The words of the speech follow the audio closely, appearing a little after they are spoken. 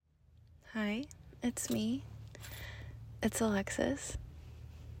Hi, it's me. It's Alexis.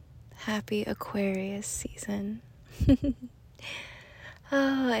 Happy Aquarius season.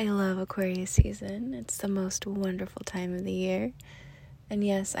 Oh, I love Aquarius season. It's the most wonderful time of the year. And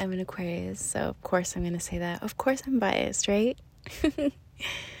yes, I'm an Aquarius, so of course I'm going to say that. Of course I'm biased, right?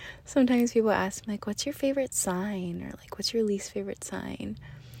 Sometimes people ask me, what's your favorite sign? Or what's your least favorite sign?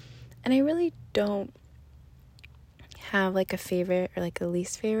 And I really don't have a favorite or a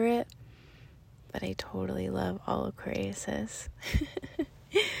least favorite. But I totally love all Aquariuses.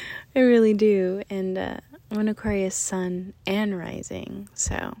 I really do. And I'm an Aquarius sun and rising.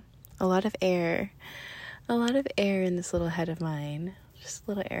 So a lot of air. A lot of air in this little head of mine. Just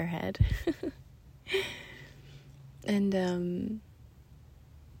a little airhead. And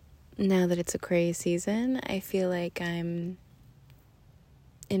now that it's Aquarius season, I feel like I'm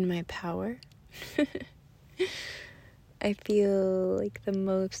in my power. I feel like the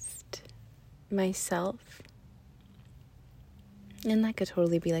most myself. And that could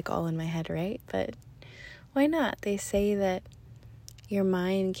totally be all in my head, right? But why not? They say that your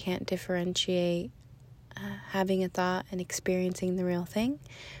mind can't differentiate having a thought and experiencing the real thing,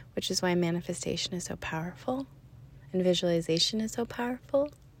 which is why manifestation is so powerful and visualization is so powerful.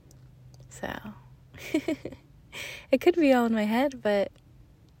 So it could be all in my head, but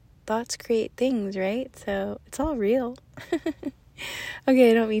thoughts create things, right? So it's all real.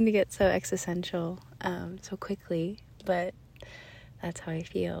 Okay, I don't mean to get so existential so quickly, but that's how I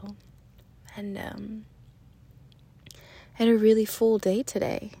feel. And I had a really full day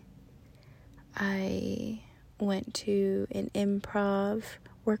today. I went to an improv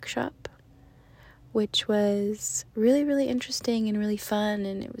workshop, which was really, really interesting and really fun,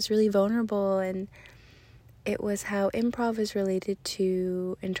 and it was really vulnerable, and it was how improv is related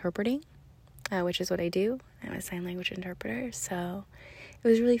to interpreting, which is what I do. I'm a sign language interpreter, so it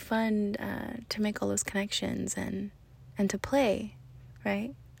was really fun to make all those connections and to play,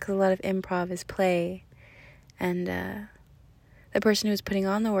 right? Because a lot of improv is play, and the person who was putting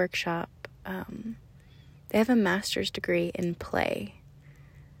on the workshop, they have a master's degree in play.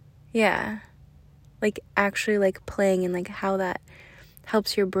 Yeah, actually playing and how that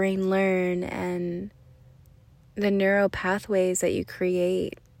helps your brain learn, and the neural pathways that you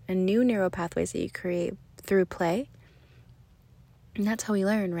create, and new neural pathways that you create through play. And that's how we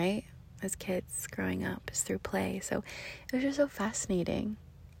learn, right? As kids growing up, is through play. So it was just so fascinating.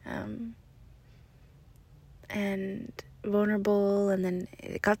 And vulnerable, and then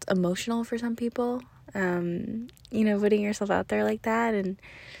it got emotional for some people. Putting yourself out there like that, and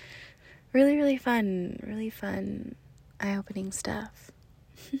really, really fun, eye-opening stuff.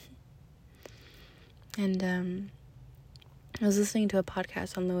 And I was listening to a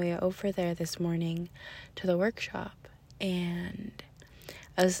podcast on the way over there this morning to the workshop, and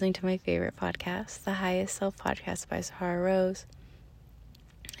I was listening to my favorite podcast, The Highest Self Podcast by Sahara Rose.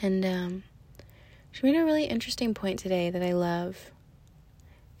 And she made a really interesting point today that I love.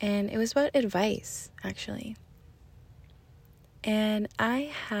 And it was about advice, actually. And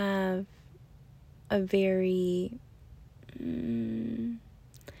I have a very... I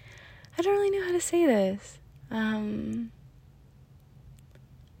don't really know how to say this. I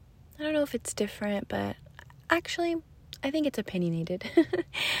don't know if it's different, but actually, I think it's opinionated.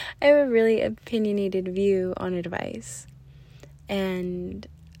 I have a really opinionated view on advice. And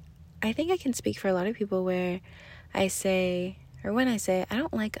I think I can speak for a lot of people where I say, or when I say, I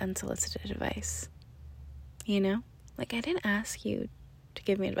don't like unsolicited advice. I didn't ask you to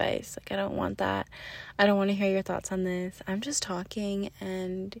give me advice. I don't want that. I don't want to hear your thoughts on this. I'm just talking,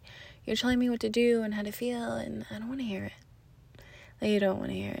 and you're telling me what to do and how to feel, and I don't want to hear it. You don't want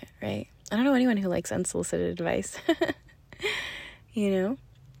to hear it, right? I don't know anyone who likes unsolicited advice. But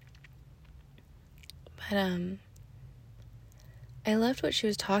I loved what she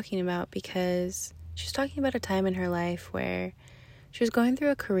was talking about, because she was talking about a time in her life where she was going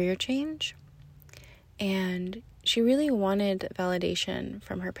through a career change, and she really wanted validation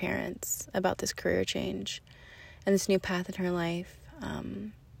from her parents about this career change and this new path in her life,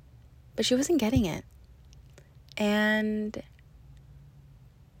 but she wasn't getting it. And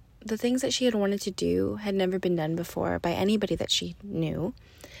the things that she had wanted to do had never been done before by anybody that she knew,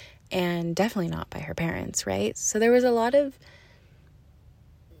 and definitely not by her parents, right? So there was a lot of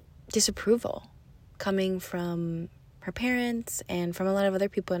disapproval coming from her parents and from a lot of other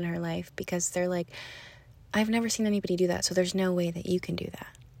people in her life, because they're like, I've never seen anybody do that, so there's no way that you can do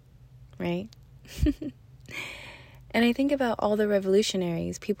that, right? And I think about all the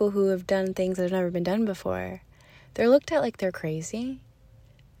revolutionaries, people who have done things that have never been done before. They're looked at like they're crazy.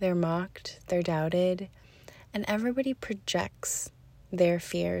 They're mocked, they're doubted, and everybody projects their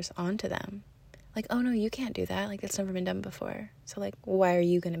fears onto them. Like, oh no, you can't do that. Like, that's never been done before. So like, why are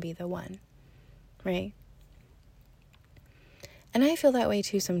you going to be the one? Right? And I feel that way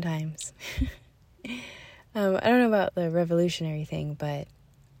too sometimes. I don't know about the revolutionary thing, but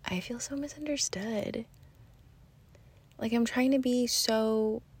I feel so misunderstood. Like, I'm trying to be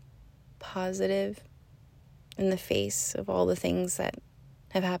so positive in the face of all the things that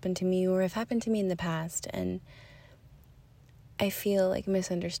have happened to me or have happened to me in the past, and I feel like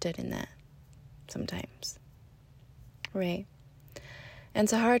misunderstood in that sometimes, right? And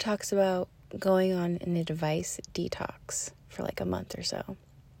Sahara talks about going on an advice detox for like a month or so,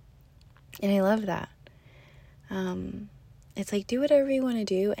 and I love that. It's like, do whatever you want to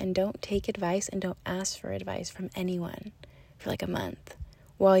do and don't take advice and don't ask for advice from anyone for like a month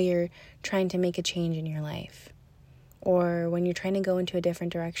while you're trying to make a change in your life, or when you're trying to go into a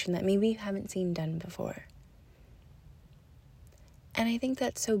different direction that maybe you haven't seen done before. And I think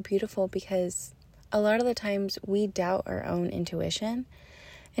that's so beautiful because a lot of the times we doubt our own intuition.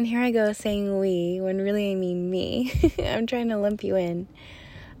 And here I go saying we, when really I mean me. I'm trying to lump you in.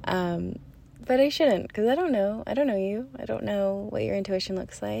 But I shouldn't, because I don't know. I don't know you. I don't know what your intuition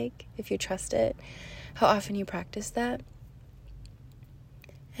looks like, if you trust it, how often you practice that.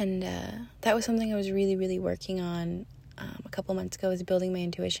 And that was something I was really, really working on a couple months ago, is building my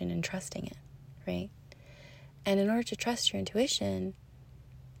intuition and trusting it, right? And in order to trust your intuition,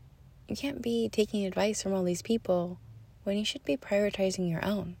 you can't be taking advice from all these people when you should be prioritizing your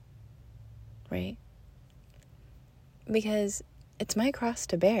own, right? Because it's my cross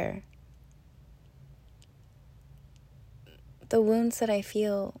to bear. The wounds that I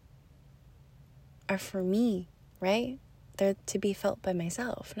feel are for me, right? They're to be felt by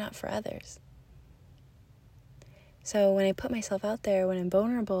myself, not for others. So when I put myself out there, when I'm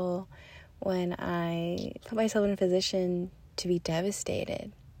vulnerable, when I put myself in a position to be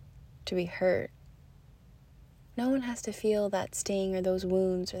devastated, to be hurt, no one has to feel that sting or those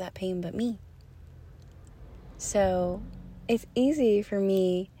wounds or that pain but me. So it's easy for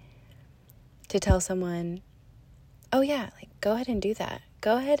me to tell someone, oh yeah, like, go ahead and do that.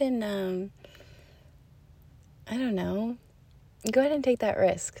 Go ahead and, I don't know, go ahead and take that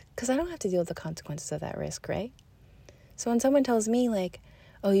risk, because I don't have to deal with the consequences of that risk, right? So when someone tells me like,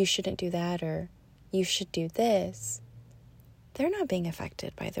 oh, you shouldn't do that, or you should do this, they're not being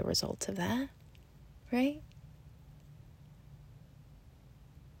affected by the results of that, right?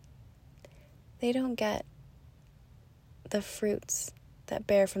 They don't get the fruits that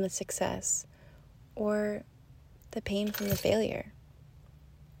bear from the success or the pain from the failure.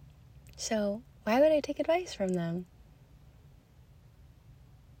 So why would I take advice from them?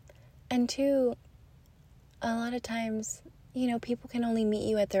 And two, a lot of times, people can only meet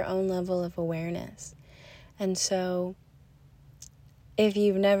you at their own level of awareness. And so if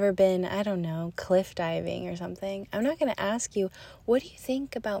you've never been, I don't know, cliff diving or something, I'm not going to ask you, what do you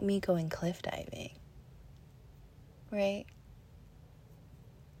think about me going cliff diving? Right?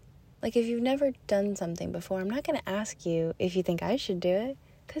 Like, if you've never done something before, I'm not going to ask you if you think I should do it,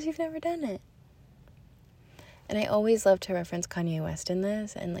 because you've never done it. And I always love to reference Kanye West in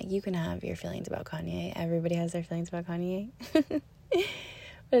this, and like, you can have your feelings about Kanye. Everybody has their feelings about Kanye. But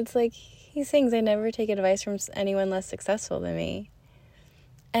it's like, he sings, I never take advice from anyone less successful than me.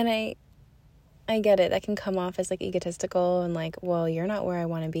 And I get it. That can come off as like egotistical and like, well, you're not where I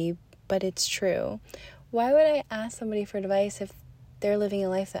want to be, but it's true. Why would I ask somebody for advice if they're living a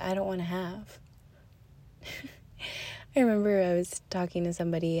life that I don't want to have? I remember I was talking to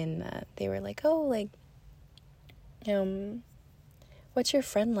somebody and they were like, oh, like, what's your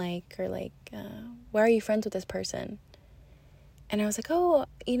friend like? Or like, why are you friends with this person? And I was like, oh,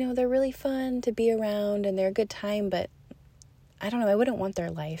 they're really fun to be around and they're a good time, but I don't know, I wouldn't want their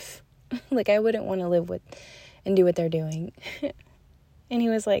life. Like, I wouldn't want to live with and do what they're doing. And he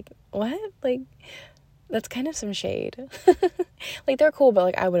was like, what? Like, that's kind of some shade. Like, they're cool, but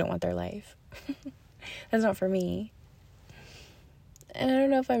like, I wouldn't want their life. That's not for me. And I don't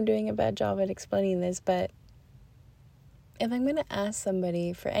know if I'm doing a bad job at explaining this, but if I'm going to ask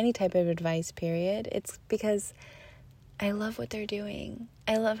somebody for any type of advice, period, it's because I love what they're doing.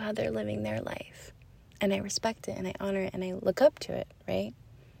 I love how they're living their life. And I respect it, and I honor it, and I look up to it, right?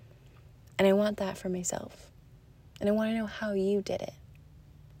 And I want that for myself. And I want to know how you did it.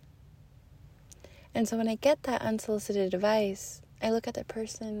 And so when I get that unsolicited advice, I look at the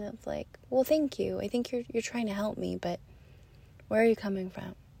person of like, well, thank you. I think you're trying to help me, but where are you coming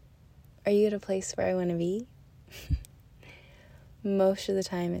from? Are you at a place where I want to be? Most of the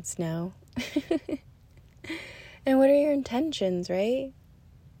time it's no. And what are your intentions, right?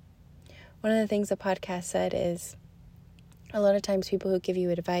 One of the things the podcast said is, A lot of times people who give you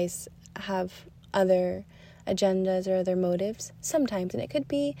advice have other agendas or other motives, sometimes, and it could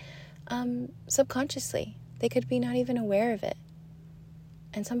be subconsciously. They could be not even aware of it.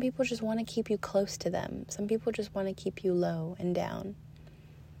 And some people just want to keep you close to them. Some people just want to keep you low and down.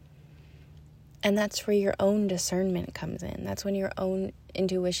 And that's where your own discernment comes in. That's when your own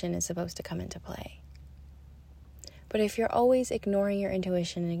intuition is supposed to come into play. But if you're always ignoring your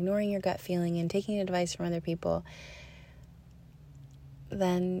intuition and ignoring your gut feeling and taking advice from other people,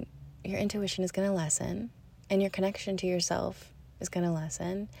 then your intuition is going to lessen and your connection to yourself is going to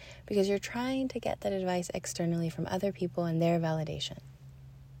lessen because you're trying to get that advice externally from other people and their validation.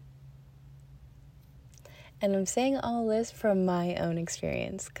 And I'm saying all this from my own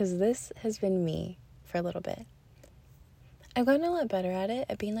experience because this has been me for a little bit. I've gotten a lot better at it,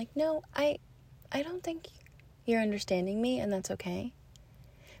 at being like, no, I don't think you're understanding me, and that's okay.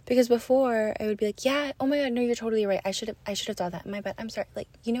 Because before, I would be like, yeah, oh my God, no, you're totally right. I should have thought that. My bad. I'm sorry. Like,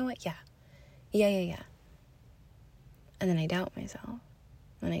 you know what? Yeah. And then I doubt myself.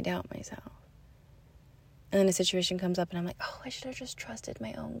 And then a situation comes up and I'm like, oh, I should have just trusted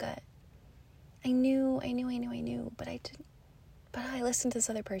my own gut. I knew, but I didn't. But I listened to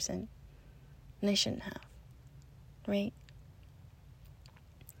this other person. And I shouldn't have. Right?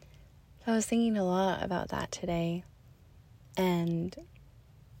 So I was thinking a lot about that today. And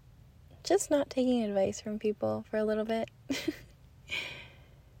just not taking advice from people for a little bit.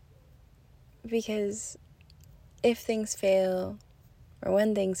 Because if things fail, or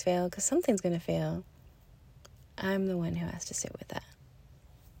when things fail, because something's going to fail, I'm the one who has to sit with that.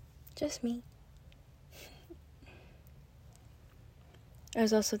 Just me. I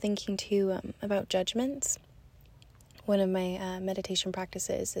was also thinking too about judgments. One of my meditation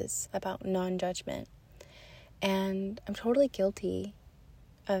practices is about non-judgment. And I'm totally guilty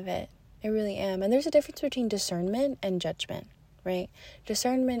of it. I really am. And there's a difference between discernment and judgment, right?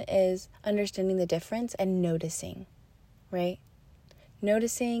 Discernment is understanding the difference and noticing, right?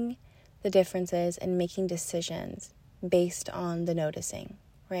 Noticing the differences and making decisions based on the noticing,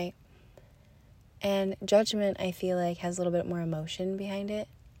 right? And judgment, I feel like, has a little bit more emotion behind it.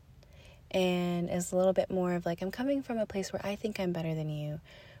 And is a little bit more of like, I'm coming from a place where I think I'm better than you.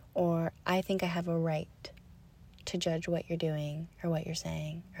 Or I think I have a right to judge what you're doing or what you're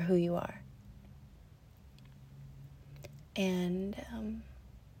saying or who you are. And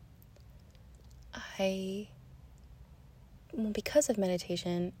because of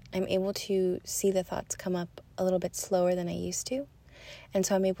meditation, I'm able to see the thoughts come up a little bit slower than I used to. And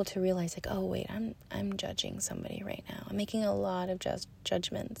so I'm able to realize like, oh wait, I'm judging somebody right now. I'm making a lot of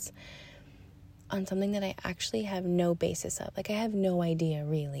judgments on something that I actually have no basis of. Like I have no idea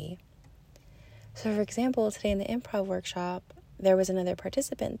really. So for example, today in the improv workshop, there was another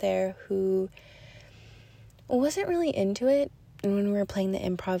participant there who wasn't really into it. And when we were playing the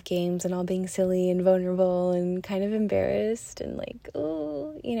improv games and all being silly and vulnerable and kind of embarrassed and like,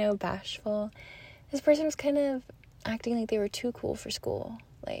 oh, bashful, this person was kind of acting like they were too cool for school.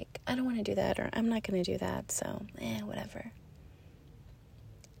 Like, I don't want to do that, or I'm not going to do that, so, whatever.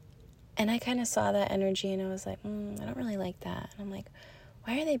 And I kind of saw that energy and I was like, I don't really like that. And I'm like,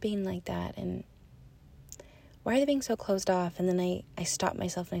 why are they being like that? And why are they being so closed off? And then I stopped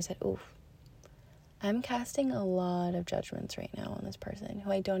myself and I said, oof, I'm casting a lot of judgments right now on this person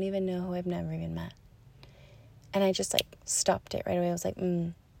who I don't even know, who I've never even met. And I just like stopped it right away. I was like,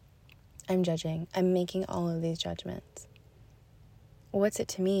 I'm judging. I'm making all of these judgments. What's it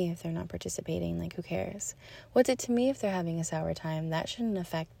to me if they're not participating? Like, who cares? What's it to me if they're having a sour time? That shouldn't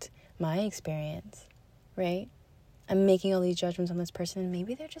affect my experience, right? I'm making all these judgments on this person, and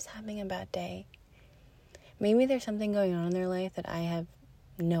maybe they're just having a bad day. Maybe there's something going on in their life that I have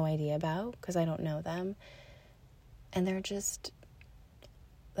no idea about because I don't know them. And their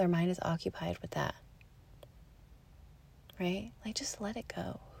mind is occupied with that. Right? Like, just let it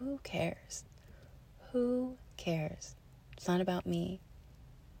go. Who cares? Who cares? It's not about me.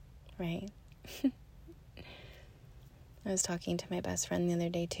 Right? I was talking to my best friend the other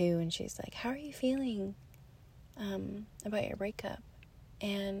day too, and she's like, how are you feeling about your breakup?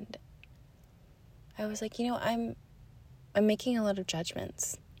 And I was like, I'm making a lot of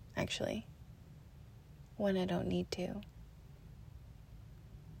judgments, actually, when I don't need to.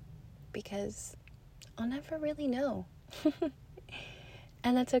 Because I'll never really know.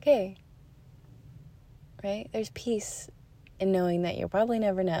 And that's okay. Right? There's peace in knowing that you'll probably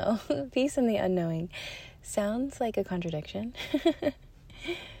never know. Peace in the unknowing. Sounds like a contradiction. But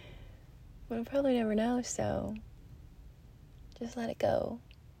I'll probably never know, so just let it go.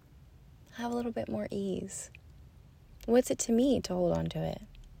 Have a little bit more ease. What's it to me to hold on to it?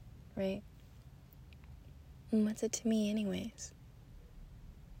 Right? And what's it to me anyways?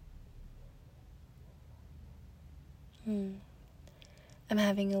 I'm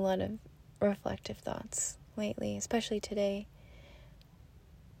having a lot of reflective thoughts lately, especially today.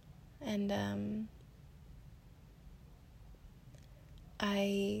 And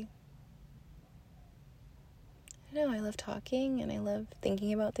I don't know, I love talking and I love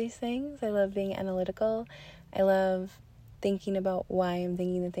thinking about these things. I love being analytical. I love thinking about why I'm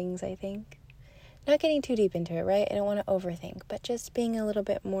thinking the things I think. Not getting too deep into it, right? I don't want to overthink, but just being a little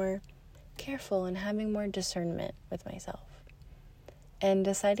bit more careful and having more discernment with myself. And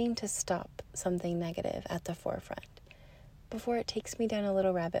deciding to stop something negative at the forefront before it takes me down a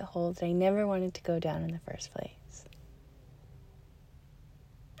little rabbit hole that I never wanted to go down in the first place.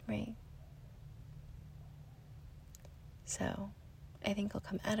 Right? So, I think I'll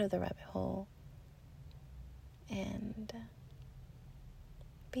come out of the rabbit hole and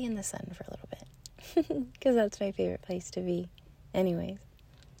be in the sun for a little bit. Because that's my favorite place to be anyways.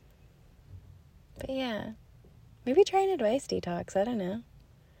 But yeah, maybe try an advice detox, I don't know.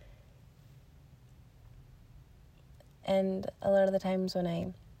 And a lot of the times when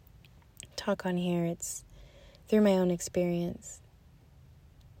I talk on here, it's through my own experience.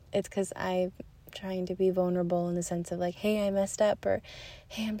 It's because I'm trying to be vulnerable in the sense of like, hey, I messed up, or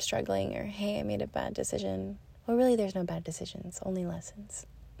hey, I'm struggling, or hey, I made a bad decision. Well, really, there's no bad decisions, only lessons.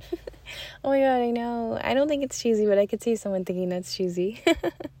 Oh my God, I know. I don't think it's cheesy, but I could see someone thinking that's cheesy.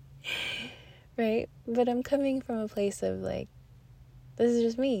 Right? But I'm coming from a place of like, this is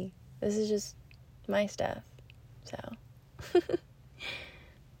just me. This is just my stuff. So,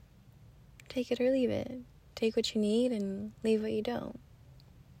 take it or leave it. Take what you need and leave what you don't.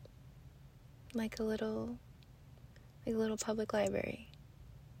 Like a little public library.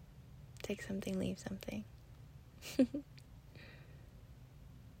 Take something, leave something.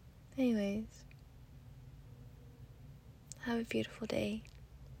 Anyways, have a beautiful day.